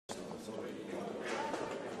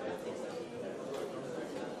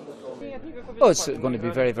Oh, it's going to be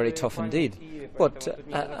very, very tough indeed. But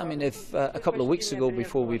I mean, if a couple of weeks ago,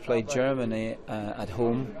 before we played Germany at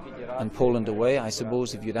home and Poland away, I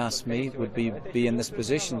suppose if you'd asked me, would be in this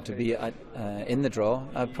position to be in the draw,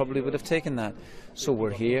 I probably would have taken that. So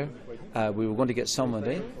we're here. We were going to get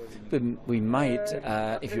somebody. But we might,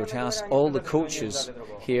 if you were to ask all the coaches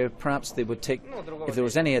here, perhaps they would take, if there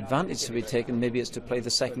was any advantage to be taken, maybe it's to play the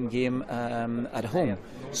second game at home.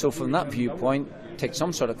 So from that viewpoint, take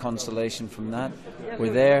some sort of consolation from that.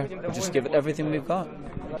 We're there, we'll just give it everything we've got.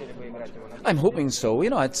 I'm hoping so. You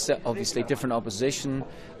know, it's obviously different opposition,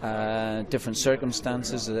 different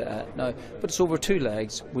circumstances, no, but it's over 2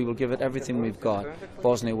 legs. We will give it everything we've got.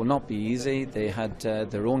 Bosnia will not be easy. They had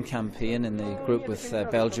their own campaign in the group with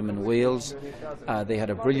Belgium and Wales. They had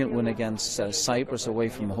a brilliant win against Cyprus away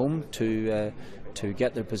from home to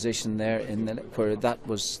get their position there. Where that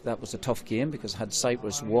was a tough game, because had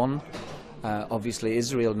Cyprus won, obviously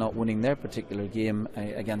Israel not winning their particular game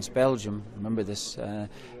against Belgium, remember this,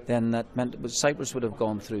 then that meant Cyprus would have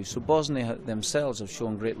gone through. So Bosnia themselves have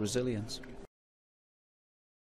shown great resilience.